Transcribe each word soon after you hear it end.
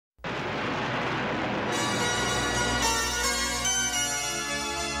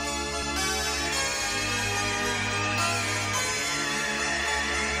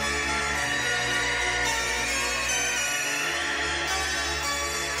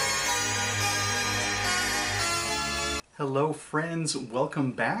Hello friends,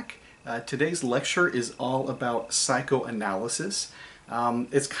 welcome back. Today's lecture is all about psychoanalysis.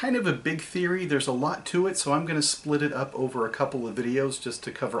 It's kind of a big theory, there's a lot to it, so I'm going to split it up over a couple of videos just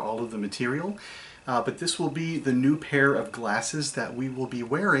to cover all of the material. But this will be the new pair of glasses that we will be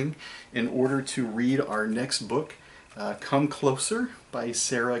wearing in order to read our next book, Come Closer by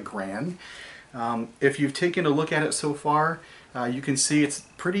Sarah Gran. If you've taken a look at it so far, you can see it's a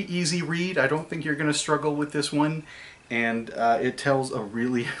pretty easy read. I don't think you're going to struggle with this one. And it tells a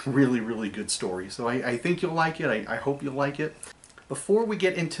really good story. So I think you'll like it. I hope you'll like it. Before we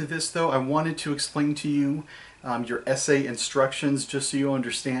get into this though, I wanted to explain to you your essay instructions just so you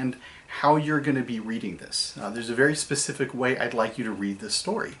understand how you're going to be reading this. There's a very specific way I'd like you to read this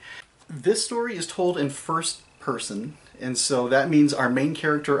story. This story is told in first person, and so that means our main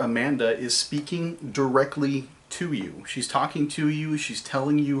character Amanda is speaking directly to you. She's talking to you, she's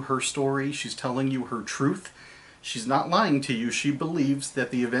telling you her story, she's telling you her truth. She's not lying to you. She believes that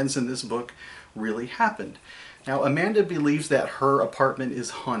the events in this book really happened. Now, Amanda believes that her apartment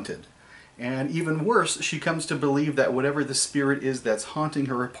is haunted. And even worse, she comes to believe that whatever the spirit is that's haunting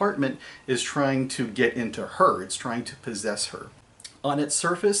her apartment is trying to get into her. It's trying to possess her. On its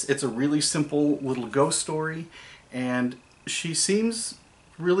surface, it's a really simple little ghost story, and she seems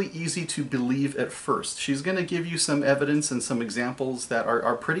really easy to believe at first. She's going to give you some evidence and some examples that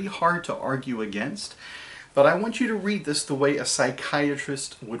are pretty hard to argue against. But I want you to read this the way a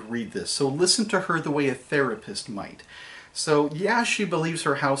psychiatrist would read this. So listen to her the way a therapist might. So yeah, she believes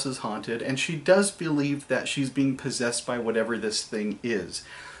her house is haunted, and she does believe that she's being possessed by whatever this thing is.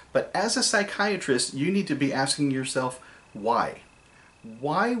 But as a psychiatrist, you need to be asking yourself, why?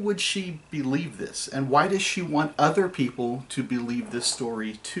 Why would she believe this? And why does she want other people to believe this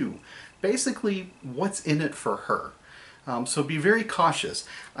story too? Basically, what's in it for her? So be very cautious.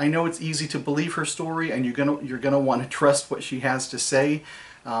 I know it's easy to believe her story, and you're gonna want to trust what she has to say.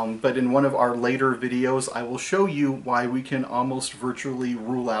 But in one of our later videos, I will show you why we can almost virtually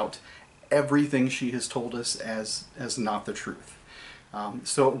rule out everything she has told us as not the truth.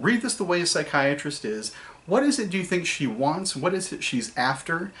 So read this the way a psychiatrist is. What is it do you think she wants? What is it she's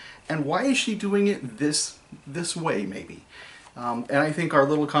after? And why is she doing it this way, maybe? And I think our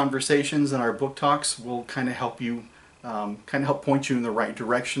little conversations and our book talks will kind of help you help point you in the right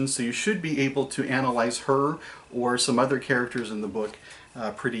direction, so you should be able to analyze her or some other characters in the book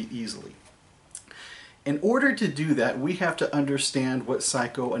pretty easily. In order to do that, we have to understand what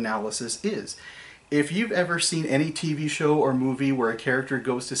psychoanalysis is. If you've ever seen any TV show or movie where a character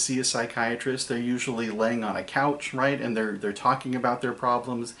goes to see a psychiatrist, they're usually laying on a couch, right? And they're talking about their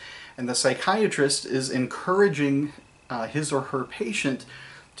problems, and the psychiatrist is encouraging his or her patient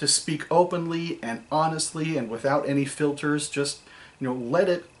to speak openly and honestly and without any filters, just let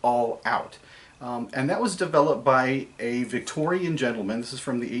it all out. And that was developed by a Victorian gentleman, this is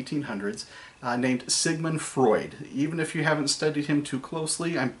from the 1800s, named Sigmund Freud. Even if you haven't studied him too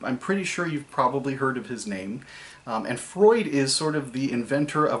closely, I'm pretty sure you've probably heard of his name. And Freud is sort of the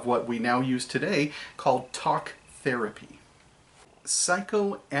inventor of what we now use today called talk therapy.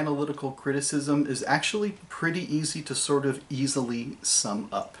 Psychoanalytical criticism is actually pretty easy to sort of easily sum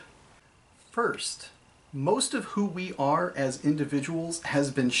up. First, most of who we are as individuals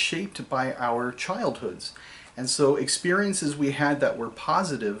has been shaped by our childhoods. And so experiences we had that were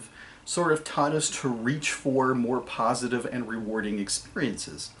positive sort of taught us to reach for more positive and rewarding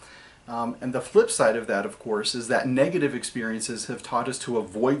experiences. And the flip side of that, of course, is that negative experiences have taught us to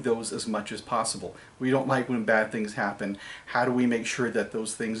avoid those as much as possible. We don't like when bad things happen. How do we make sure that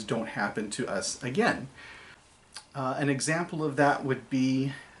those things don't happen to us again? An example of that would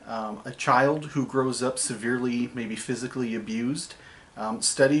be a child who grows up severely, maybe physically abused.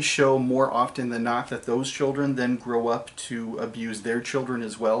 Studies show more often than not that those children then grow up to abuse their children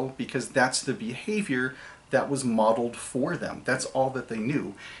as well, because that's the behavior that was modeled for them. That's all that they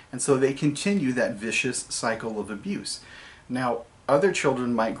knew. And so they continue that vicious cycle of abuse. Now, other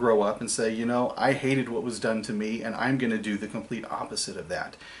children might grow up and say, I hated what was done to me, and I'm going to do the complete opposite of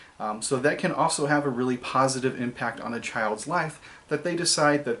that. So that can also have a really positive impact on a child's life, that they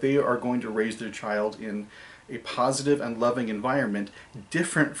decide that they are going to raise their child in a positive and loving environment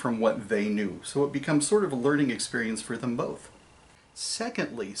different from what they knew. So it becomes sort of a learning experience for them both.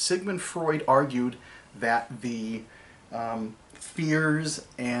 Secondly, Sigmund Freud argued that the fears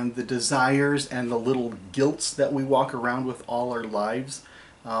and the desires and the little guilts that we walk around with all our lives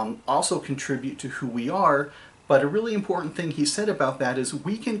also contribute to who we are. But a really important thing he said about that is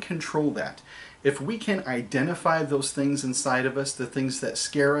we can control that. If we can identify those things inside of us, the things that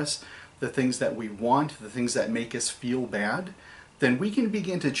scare us, the things that we want, the things that make us feel bad, then we can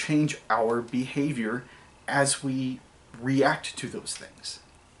begin to change our behavior as we react to those things.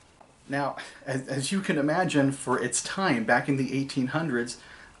 Now, as you can imagine, for its time, back in the 1800s,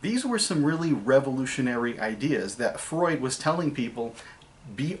 these were some really revolutionary ideas that Freud was telling people: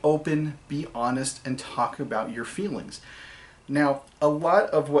 be open, be honest, and talk about your feelings. Now, a lot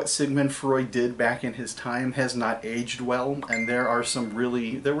of what Sigmund Freud did back in his time has not aged well, and there were some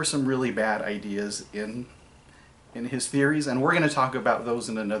really bad ideas in his theories, and we're going to talk about those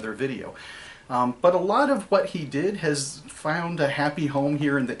in another video. But a lot of what he did has found a happy home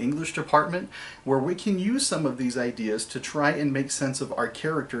here in the English department, where we can use some of these ideas to try and make sense of our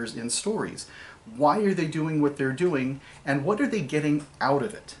characters in stories. Why are they doing what they're doing, and what are they getting out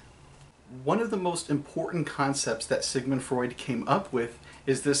of it? One of the most important concepts that Sigmund Freud came up with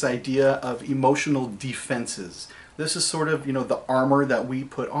is this idea of emotional defenses. This is sort of, the armor that we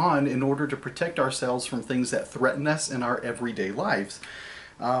put on in order to protect ourselves from things that threaten us in our everyday lives.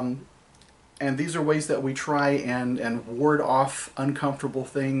 And these are ways that we try and ward off uncomfortable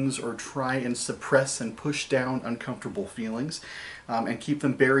things, or try and suppress and push down uncomfortable feelings, and keep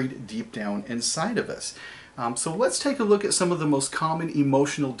them buried deep down inside of us. So let's take a look at some of the most common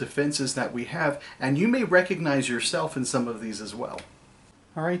emotional defenses that we have, and you may recognize yourself in some of these as well.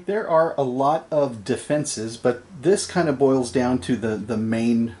 All right, there are a lot of defenses, but this kind of boils down to the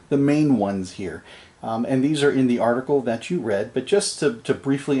main ones here. And these are in the article that you read, but just to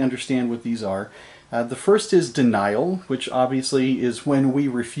briefly understand what these are. The first is denial, which obviously is when we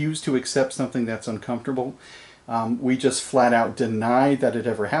refuse to accept something that's uncomfortable. We just flat out deny that it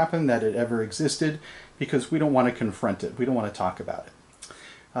ever happened, that it ever existed, because we don't want to confront it. We don't want to talk about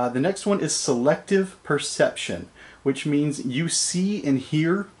it. The next one is selective perception, which means you see and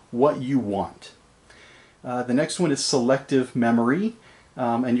hear what you want. The next one is selective memory.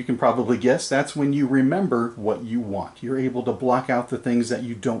 And you can probably guess that's when you remember what you want. You're able to block out the things that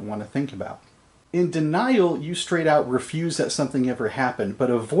you don't want to think about. In denial, you straight out refuse that something ever happened, but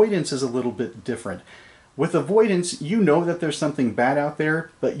avoidance is a little bit different. With avoidance, you know that there's something bad out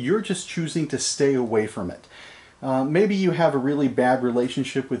there, but you're just choosing to stay away from it. Maybe you have a really bad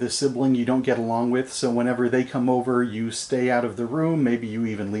relationship with a sibling you don't get along with, so whenever they come over, you stay out of the room, maybe you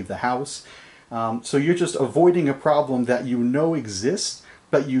even leave the house. So you're just avoiding a problem that you know exists,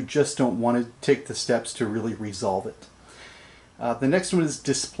 but you just don't want to take the steps to really resolve it. The next one is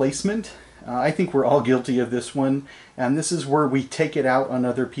displacement. I think we're all guilty of this one, and this is where we take it out on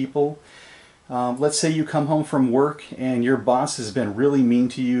other people. Let's say you come home from work and your boss has been really mean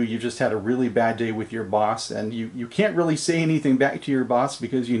to you. You just had a really bad day with your boss, and you can't really say anything back to your boss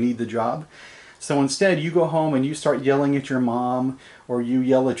because you need the job. So instead, you go home and you start yelling at your mom, or you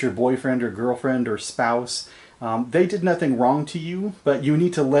yell at your boyfriend or girlfriend or spouse. They did nothing wrong to you, but you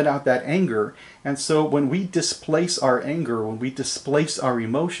need to let out that anger. And so when we displace our anger, when we displace our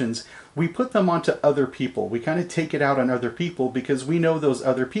emotions, we put them onto other people. We kind of take it out on other people because we know those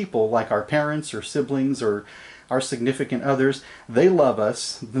other people, like our parents or siblings or our significant others, they love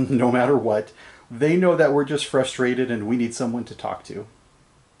us no matter what. They know that we're just frustrated and we need someone to talk to.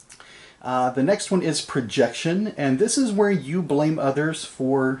 The next one is projection, and this is where you blame others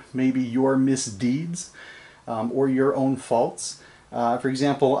for maybe your misdeeds or your own faults. For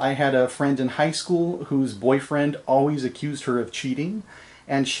example, I had a friend in high school whose boyfriend always accused her of cheating,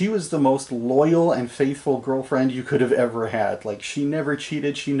 and she was the most loyal and faithful girlfriend you could have ever had. Like, she never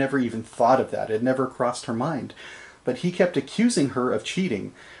cheated, she never even thought of that, it never crossed her mind. But he kept accusing her of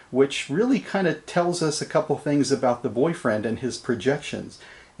cheating, which really kind of tells us a couple things about the boyfriend and his projections.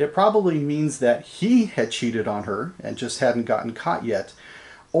 It probably means that he had cheated on her and just hadn't gotten caught yet,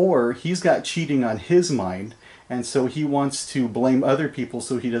 or he's got cheating on his mind, and so he wants to blame other people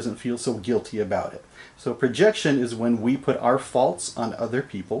so he doesn't feel so guilty about it. So projection is when we put our faults on other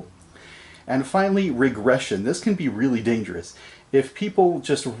people. And finally, regression. This can be really dangerous. If people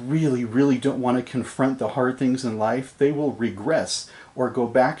just really, really don't want to confront the hard things in life, they will regress or go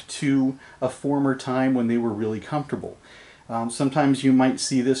back to a former time when they were really comfortable. Sometimes you might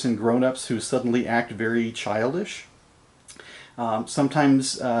see this in grown-ups who suddenly act very childish.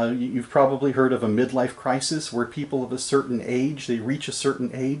 Sometimes you've probably heard of a midlife crisis where people of a certain age, they reach a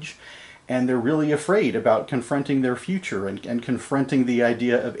certain age, and they're really afraid about confronting their future and confronting the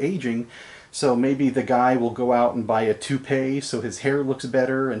idea of aging. So maybe the guy will go out and buy a toupee so his hair looks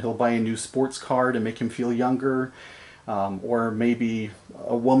better, and he'll buy a new sports car to make him feel younger. Or maybe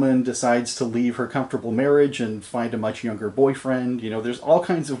a woman decides to leave her comfortable marriage and find a much younger boyfriend. You know, there's all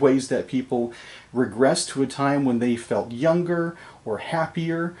kinds of ways that people regress to a time when they felt younger or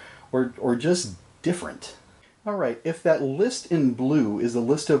happier or just different. All right, if that list in blue is a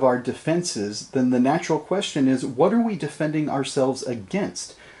list of our defenses, then the natural question is, what are we defending ourselves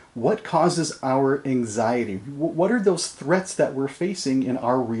against? what causes our anxiety? What are those threats that we're facing in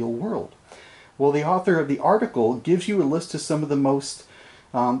our real world? Well, the author of the article gives you a list of some of the most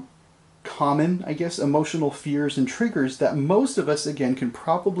common, I guess, emotional fears and triggers that most of us, again, can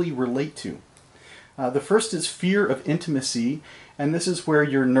probably relate to. The first is fear of intimacy, and this is where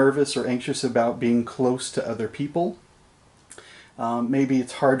you're nervous or anxious about being close to other people. Maybe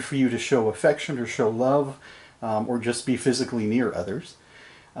it's hard for you to show affection or show love, or just be physically near others.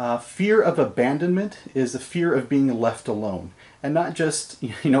 Fear of abandonment is the fear of being left alone, and not just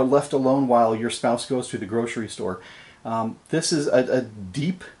left alone while your spouse goes to the grocery store. This is a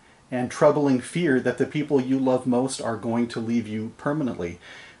deep and troubling fear that the people you love most are going to leave you permanently.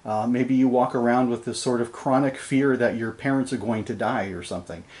 Maybe you walk around with this sort of chronic fear that your parents are going to die or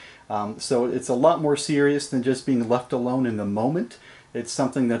something. So it's a lot more serious than just being left alone in the moment. It's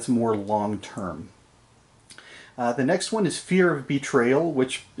something that's more long-term. The next one is fear of betrayal,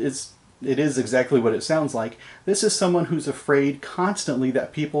 which is exactly what it sounds like. This is someone who's afraid constantly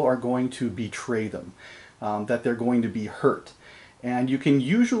that people are going to betray them, that they're going to be hurt. And you can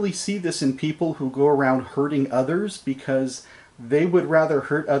usually see this in people who go around hurting others because they would rather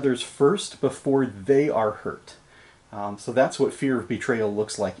hurt others first before they are hurt. So that's what fear of betrayal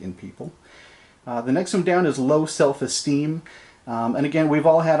looks like in people. The next one down is low self-esteem. And again, we've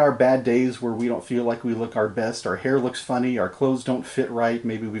all had our bad days where we don't feel like we look our best, our hair looks funny, our clothes don't fit right,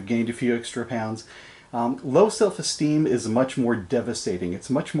 maybe we've gained a few extra pounds. Low self-esteem is much more devastating. It's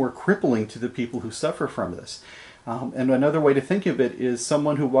much more crippling to the people who suffer from this. And another way to think of it is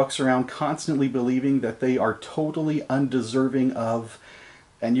someone who walks around constantly believing that they are totally undeserving of,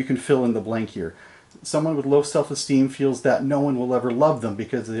 and you can fill in the blank here. Someone with low self-esteem feels that no one will ever love them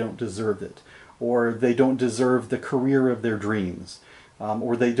because they don't deserve it, or they don't deserve the career of their dreams,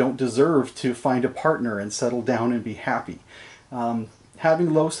 or they don't deserve to find a partner and settle down and be happy.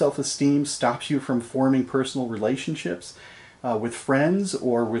 Having low self-esteem stops you from forming personal relationships with friends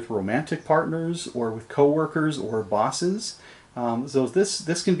or with romantic partners or with coworkers or bosses. So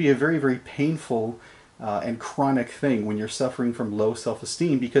this can be a very, very painful and chronic thing when you're suffering from low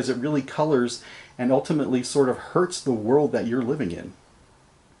self-esteem, because it really colors and ultimately sort of hurts the world that you're living in.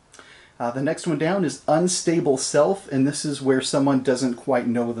 The next one down is unstable self, and this is where someone doesn't quite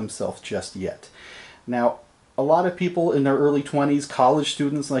know themselves just yet. Now, a lot of people in their early 20s, college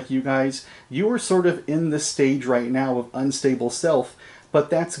students like you guys, you are sort of in this stage right now of unstable self, but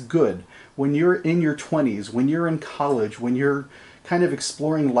that's good. When you're in your 20s, when you're in college, when you're kind of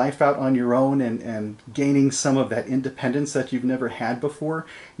exploring life out on your own and gaining some of that independence that you've never had before,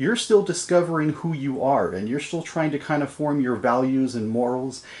 you're still discovering who you are, and you're still trying to kind of form your values and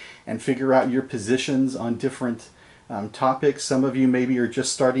morals and figure out your positions on different topics. Some of you maybe are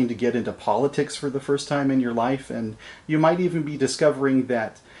just starting to get into politics for the first time in your life, and you might even be discovering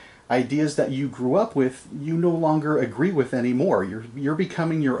that ideas that you grew up with you no longer agree with anymore. You're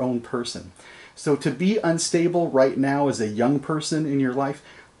becoming your own person. So to be unstable right now as a young person in your life,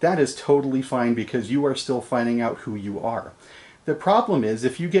 that is totally fine because you are still finding out who you are. The problem is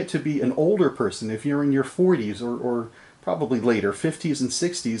if you get to be an older person, if you're in your 40s or probably later, 50s and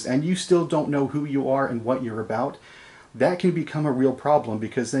 60s, and you still don't know who you are and what you're about, that can become a real problem,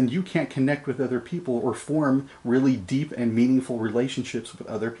 because then you can't connect with other people or form really deep and meaningful relationships with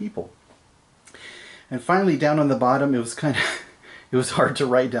other people. And finally, down on the bottom, it was hard to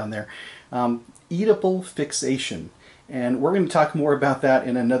write down there. Oedipal fixation. And we're going to talk more about that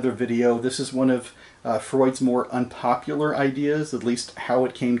in another video. This is one of Freud's more unpopular ideas. At least how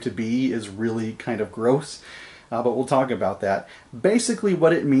it came to be is really kind of gross. But we'll talk about that. Basically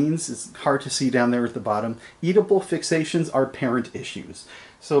what it means, is hard to see down there at the bottom, Oedipal fixations are parent issues.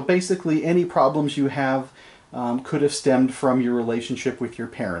 So basically any problems you have could have stemmed from your relationship with your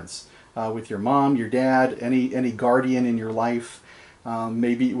parents, with your mom, your dad, any guardian in your life.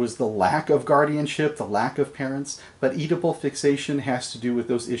 Maybe it was the lack of guardianship, the lack of parents, but Oedipal fixation has to do with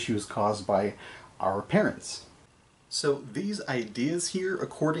those issues caused by our parents. So these ideas here,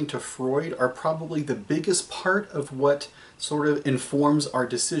 according to Freud, are probably the biggest part of what sort of informs our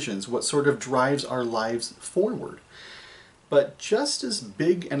decisions, what sort of drives our lives forward. But just as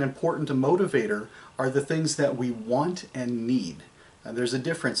big and important a motivator are the things that we want and need. There's a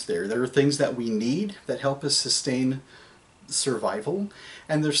difference there. There are things that we need that help us sustain survival,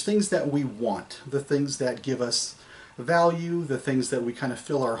 and there's things that we want, the things that give us value, the things that we kind of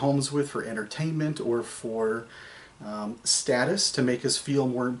fill our homes with for entertainment or for status, to make us feel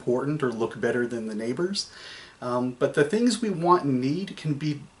more important or look better than the neighbors. But the things we want and need can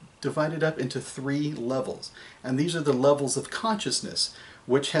be divided up into 3 levels, and these are the levels of consciousness,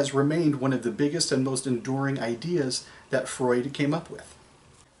 which has remained one of the biggest and most enduring ideas that Freud came up with.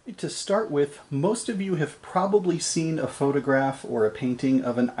 To start with, most of you have probably seen a photograph or a painting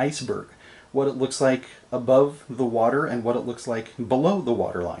of an iceberg, what it looks like above the water and what it looks like below the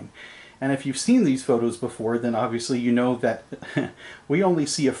waterline. And if you've seen these photos before, then obviously you know that we only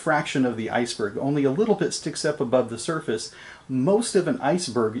see a fraction of the iceberg. Only a little bit sticks up above the surface. Most of an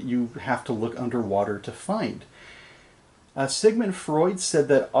iceberg you have to look underwater to find. Sigmund Freud said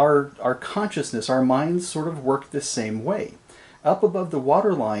that our consciousness, our minds sort of work the same way. Up above the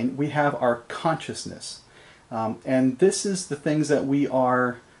waterline, we have our consciousness. And this is the things that we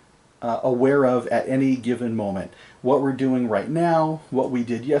are aware of at any given moment. What we're doing right now, what we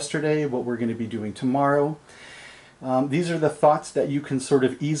did yesterday, what we're going to be doing tomorrow. These are the thoughts that you can sort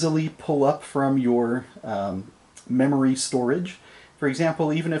of easily pull up from your memory storage. For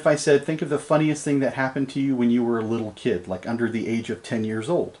example, even if I said, think of the funniest thing that happened to you when you were a little kid, like under the age of 10 years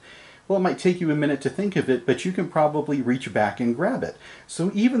old. Well, it might take you a minute to think of it, but you can probably reach back and grab it. So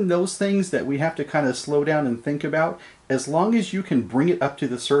even those things that we have to kind of slow down and think about, as long as you can bring it up to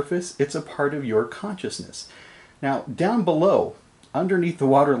the surface, it's a part of your consciousness. Now, down below, underneath the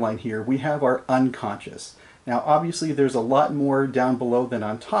waterline here, we have our unconscious. Now, obviously, there's a lot more down below than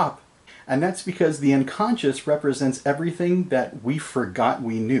on top, and that's because the unconscious represents everything that we forgot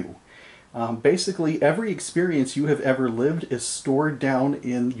we knew. Basically, every experience you have ever lived is stored down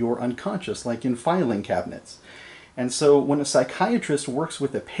in your unconscious, like in filing cabinets. And so when a psychiatrist works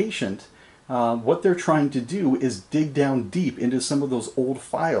with a patient, what they're trying to do is dig down deep into some of those old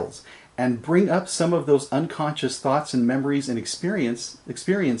files and bring up some of those unconscious thoughts and memories and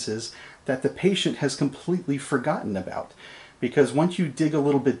experiences that the patient has completely forgotten about. Because once you dig a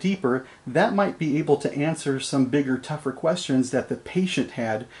little bit deeper, that might be able to answer some bigger, tougher questions that the patient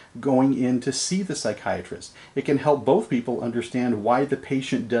had going in to see the psychiatrist. It can help both people understand why the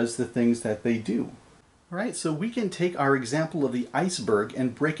patient does the things that they do. All right, so we can take our example of the iceberg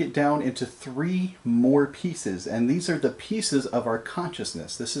and break it down into 3 more pieces. And these are the pieces of our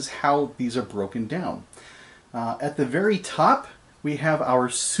consciousness. This is how these are broken down. At the very top, we have our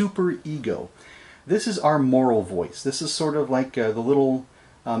superego. This is our moral voice. This is sort of like the little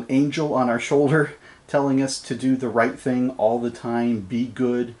angel on our shoulder telling us to do the right thing all the time, be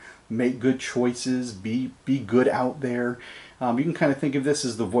good, make good choices, be good out there. You can kind of think of this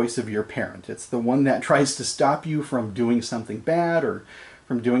as the voice of your parent. It's the one that tries to stop you from doing something bad or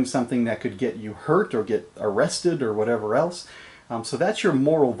from doing something that could get you hurt or get arrested or whatever else. So that's your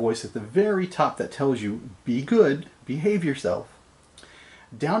moral voice at the very top that tells you, be good, behave yourself.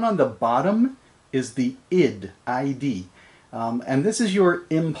 Down on the bottom is the id, I-D. And this is your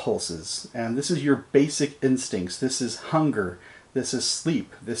impulses, and this is your basic instincts. This is hunger, this is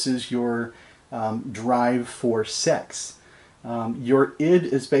sleep, this is your drive for sex. Your id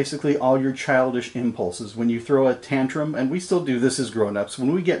is basically all your childish impulses. When you throw a tantrum, and we still do this as grown-ups,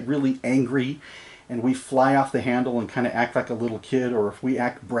 when we get really angry and we fly off the handle and kind of act like a little kid, or if we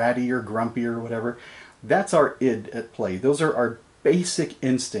act bratty or grumpy or whatever, that's our id at play. Those are our basic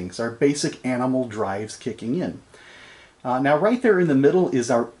instincts, our basic animal drives kicking in. Now right there in the middle is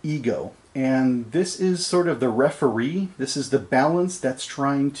our ego, and this is sort of the referee. This is the balance that's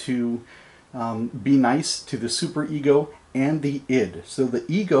trying to be nice to the superego and the id. So the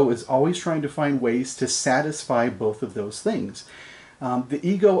ego is always trying to find ways to satisfy both of those things. The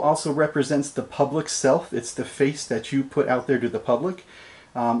ego also represents the public self. It's the face that you put out there to the public.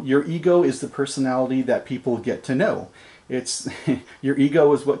 Your ego is the personality that people get to know. It's your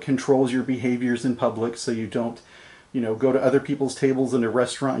ego is what controls your behaviors in public, so you don't, go to other people's tables in a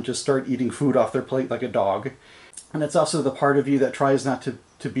restaurant and just start eating food off their plate like a dog. And it's also the part of you that tries not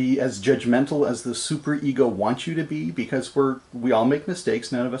to be as judgmental as the superego wants you to be, because we all make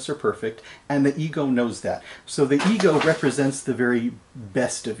mistakes, none of us are perfect, and the ego knows that. So the ego represents the very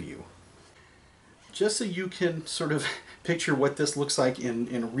best of you. Just so you can sort of picture what this looks like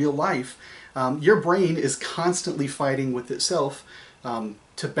in real life, your brain is constantly fighting with itself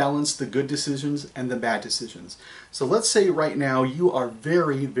to balance the good decisions and the bad decisions. So let's say right now you are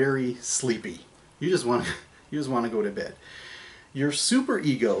very, very sleepy. You just want to go to bed. Your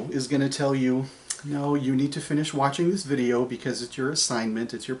superego is going to tell you, no, you need to finish watching this video because it's your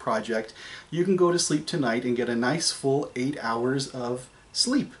assignment, it's your project. You can go to sleep tonight and get a nice full 8 hours of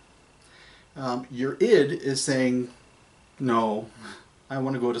sleep. Your id is saying, no, I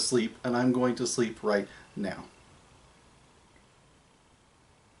want to go to sleep, and I'm going to sleep right now.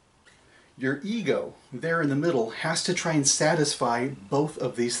 Your ego, there in the middle, has to try and satisfy both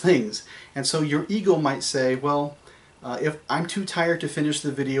of these things. And so your ego might say, well, if I'm too tired to finish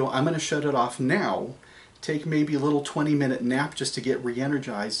the video, I'm going to shut it off now, take maybe a little 20-minute nap just to get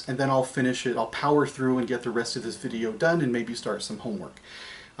re-energized, and then I'll finish it, I'll power through and get the rest of this video done and maybe start some homework.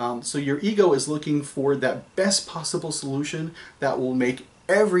 So your ego is looking for that best possible solution that will make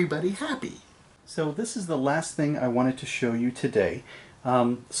everybody happy. So this is the last thing I wanted to show you today.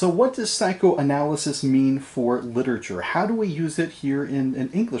 So what does psychoanalysis mean for literature? How do we use it here in an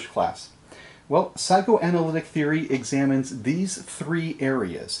English class? Well, psychoanalytic theory examines these three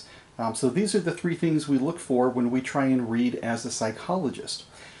areas. So these are the three things we look for when we try and read as a psychologist.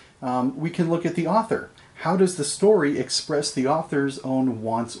 We can look at the author. How does the story express the author's own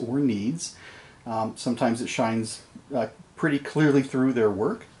wants or needs? Sometimes it shines pretty clearly through their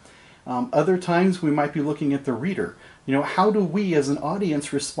work. Other times we might be looking at the reader. You know, how do we as an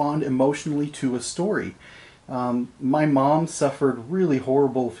audience respond emotionally to a story? My mom suffered really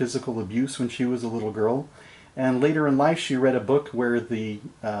horrible physical abuse when she was a little girl, and later in life she read a book where the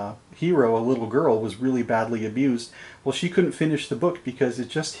hero, a little girl, was really badly abused. Well, she couldn't finish the book because it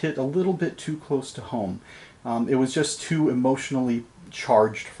just hit a little bit too close to home. It was just too emotionally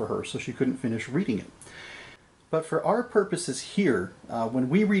charged for her, so she couldn't finish reading it. But for our purposes here, when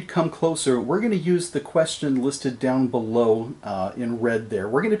we read Come Closer, we're going to use the question listed down below in red there.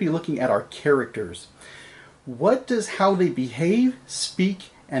 We're going to be looking at our characters. What does how they behave,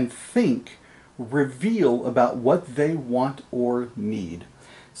 speak, and think reveal about what they want or need?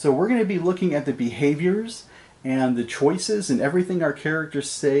 So we're going to be looking at the behaviors and the choices and everything our characters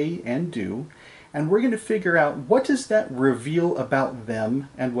say and do, and we're going to figure out what does that reveal about them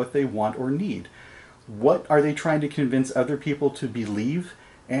and what they want or need. What are they trying to convince other people to believe,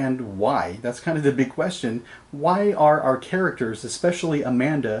 and why? That's kind of the big question. Why are our characters, especially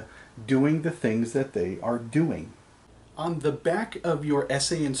Amanda, doing the things that they are doing? On the back of your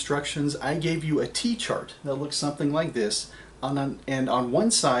essay instructions, I gave you a T-chart that looks something like this. And on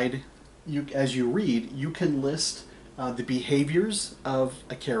one side, as you read, you can list the behaviors of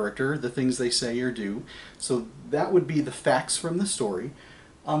a character, the things they say or do. So that would be the facts from the story.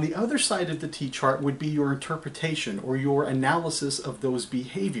 On the other side of the T-chart would be your interpretation or your analysis of those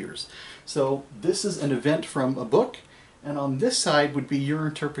behaviors. So this is an event from a book, and on this side would be your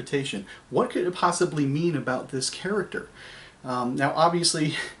interpretation. What could it possibly mean about this character? Now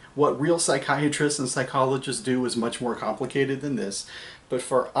obviously what real psychiatrists and psychologists do is much more complicated than this, but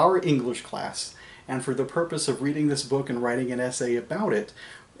for our English class and for the purpose of reading this book and writing an essay about it,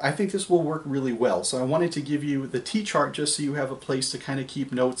 I think this will work really well. So I wanted to give you the T-chart just so you have a place to kind of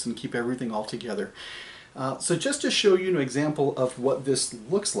keep notes and keep everything all together. So just to show you an example of what this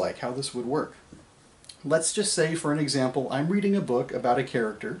looks like, how this would work. Let's just say, for an example, I'm reading a book about a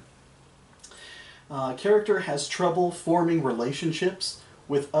character. A character has trouble forming relationships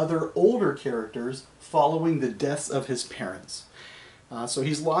with other older characters following the deaths of his parents. So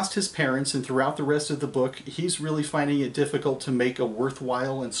he's lost his parents, and throughout the rest of the book he's really finding it difficult to make a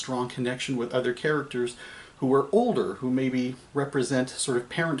worthwhile and strong connection with other characters who are older, who maybe represent sort of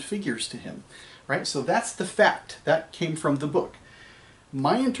parent figures to him. Right? So that's the fact. That came from the book.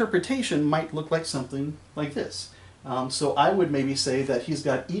 My interpretation might look like something like this. So I would maybe say that he's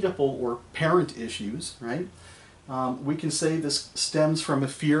got Oedipal or parent issues, right? We can say this stems from a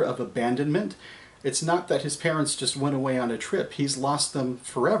fear of abandonment. It's not that his parents just went away on a trip. He's lost them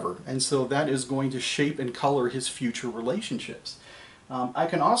forever, and so that is going to shape and color his future relationships. I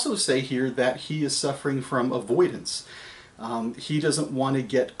can also say here that he is suffering from avoidance. He doesn't want to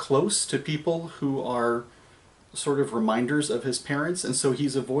get close to people who are sort of reminders of his parents, and so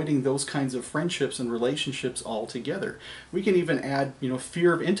he's avoiding those kinds of friendships and relationships altogether. We can even add,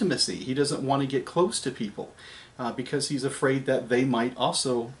 fear of intimacy. He doesn't want to get close to people because he's afraid that they might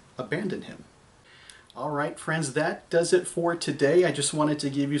also abandon him. Alright friends, that does it for today. I just wanted to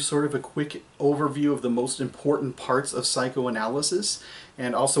give you sort of a quick overview of the most important parts of psychoanalysis,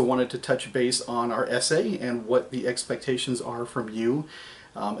 and also wanted to touch base on our essay and what the expectations are from you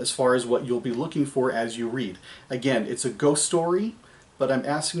as far as what you'll be looking for as you read. Again, it's a ghost story, but I'm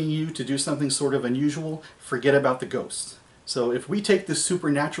asking you to do something sort of unusual. Forget about the ghosts. So if we take the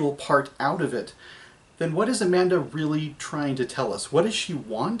supernatural part out of it, then what is Amanda really trying to tell us? What does she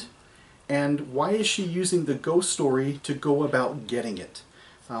want? And why is she using the ghost story to go about getting it?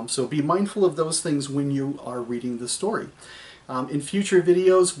 So be mindful of those things when you are reading the story. In future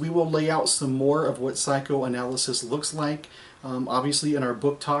videos, we will lay out some more of what psychoanalysis looks like. Obviously, in our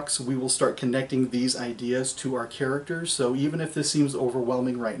book talks, we will start connecting these ideas to our characters. So even if this seems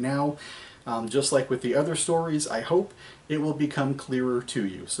overwhelming right now, just like with the other stories, I hope it will become clearer to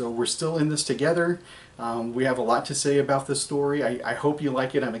you. So we're still in this together. We have a lot to say about this story. I hope you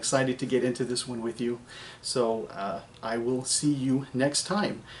like it. I'm excited to get into this one with you. So I will see you next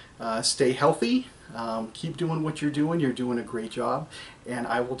time. Stay healthy. Keep doing what you're doing. You're doing a great job. And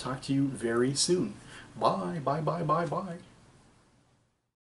I will talk to you very soon. Bye, bye, bye, bye, bye.